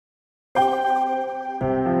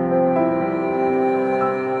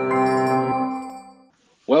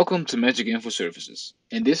Welcome to MagicInfo Services.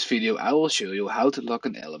 In this video, I will show you how to lock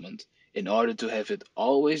an element in order to have it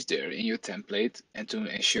always there in your template and to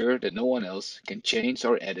ensure that no one else can change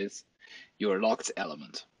or edit your locked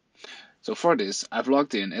element. So for this, I've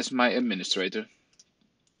logged in as my administrator.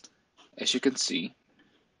 As you can see,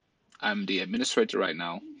 I'm the administrator right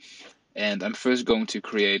now, and I'm first going to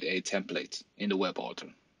create a template in the web author.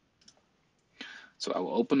 So I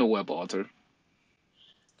will open the web author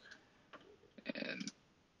and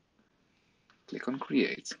click on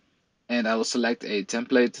create. And I will select a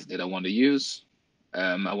template that I want to use.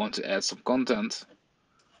 I want to add some content,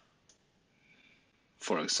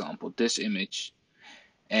 for example, this image.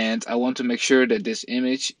 And I want to make sure that this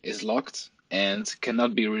image is locked and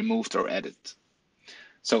cannot be removed or edited.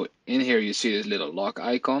 So in here you see this little lock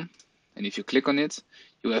icon, and if you click on it,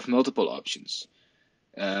 you have multiple options.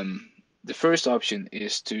 The first option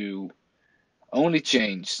is to only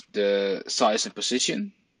change the size and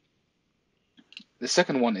position. The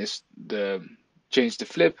second one is change the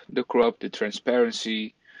flip, the crop, the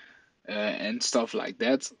transparency, and stuff like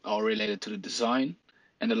that, all related to the design.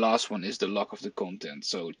 And the last one is the lock of the content,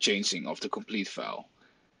 so changing of the complete file.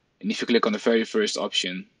 And if you click on the very first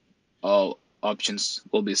option, all options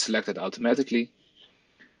will be selected automatically.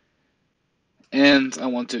 And I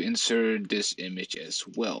want to insert this image as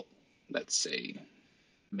well. Let's say,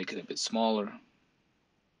 make it a bit smaller,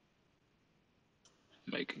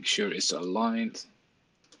 making sure it's aligned,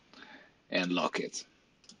 and lock it.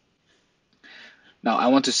 Now I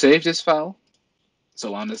want to save this file.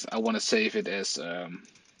 So on this, I want to save it as,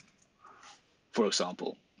 for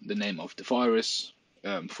example, the name of the virus,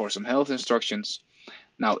 for some health instructions.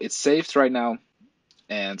 Now it's saved right now,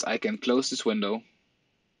 and I can close this window.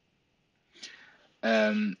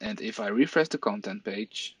 And if I refresh the content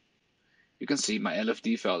page, you can see my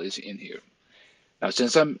LFD file is in here. Now,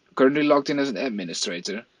 since I'm currently logged in as an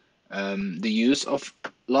administrator, the use of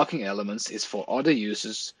locking elements is for other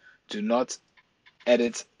users to not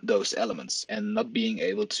edit those elements and not being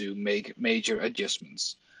able to make major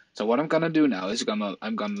adjustments. So what I'm gonna do now is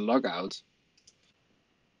I'm gonna log out,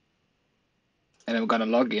 and I'm gonna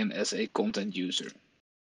log in as a content user.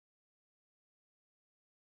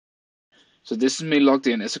 So this is me logged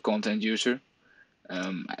in as a content user.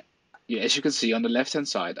 As you can see on the left hand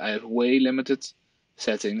side, I have way limited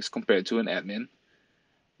settings compared to an admin.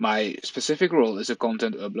 My specific role is a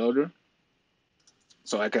content uploader.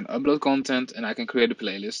 So I can upload content and I can create a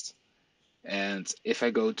playlist. And if I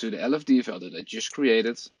go to the LFD file that I just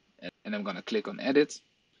created, and I'm gonna click on edit,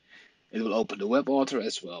 it will open the web author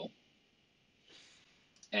as well.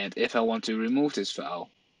 And if I want to remove this file,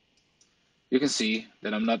 you can see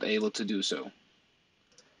that I'm not able to do so.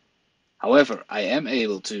 However, I am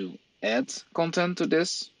able to add content to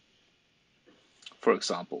this. For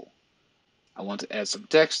example, I want to add some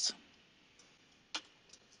text.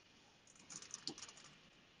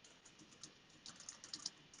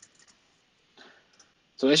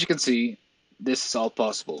 So as you can see, this is all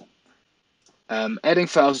possible. Adding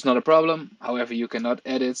files is not a problem. However, you cannot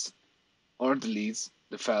edit or delete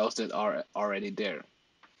the files that are already there.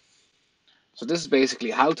 So this is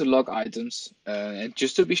basically how to lock items. And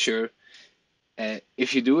just to be sure,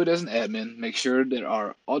 if you do it as an admin, make sure there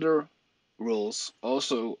are other rules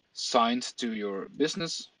also signed to your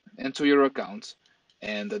business and to your account,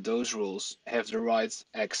 and that those rules have the right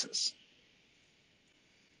access.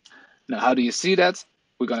 Now, how do you see that?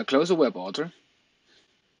 We're going to close the web author,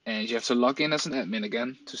 and you have to log in as an admin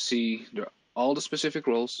again to see all the specific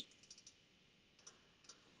roles.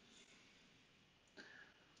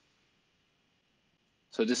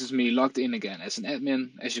 So this is me logged in again as an admin.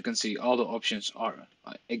 As you can see, all the options are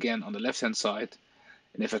again on the left hand side.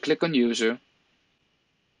 And if I click on user,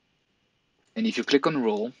 and if you click on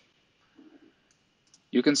role,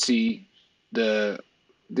 you can see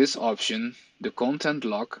this option, the content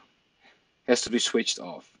lock, has to be switched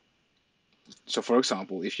off. So for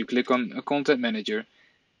example, if you click on a content manager,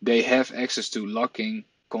 they have access to locking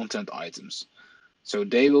content items. So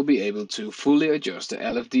they will be able to fully adjust the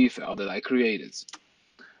LFD file that I created.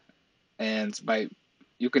 And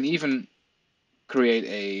you can even create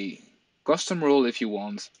a custom rule if you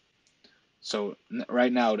want. So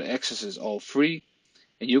right now the access is all free,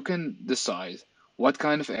 and you can decide what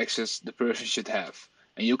kind of access the person should have.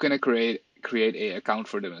 And you can create an account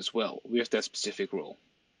for them as well with that specific rule.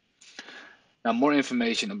 Now, more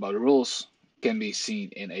information about the rules can be seen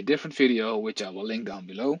in a different video, which I will link down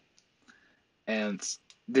below. And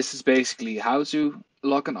this is basically how to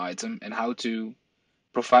lock an item and how to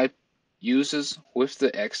provide users with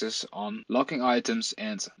the access on locking items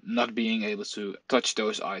and not being able to touch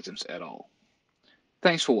those items at all.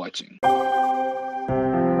 Thanks for watching.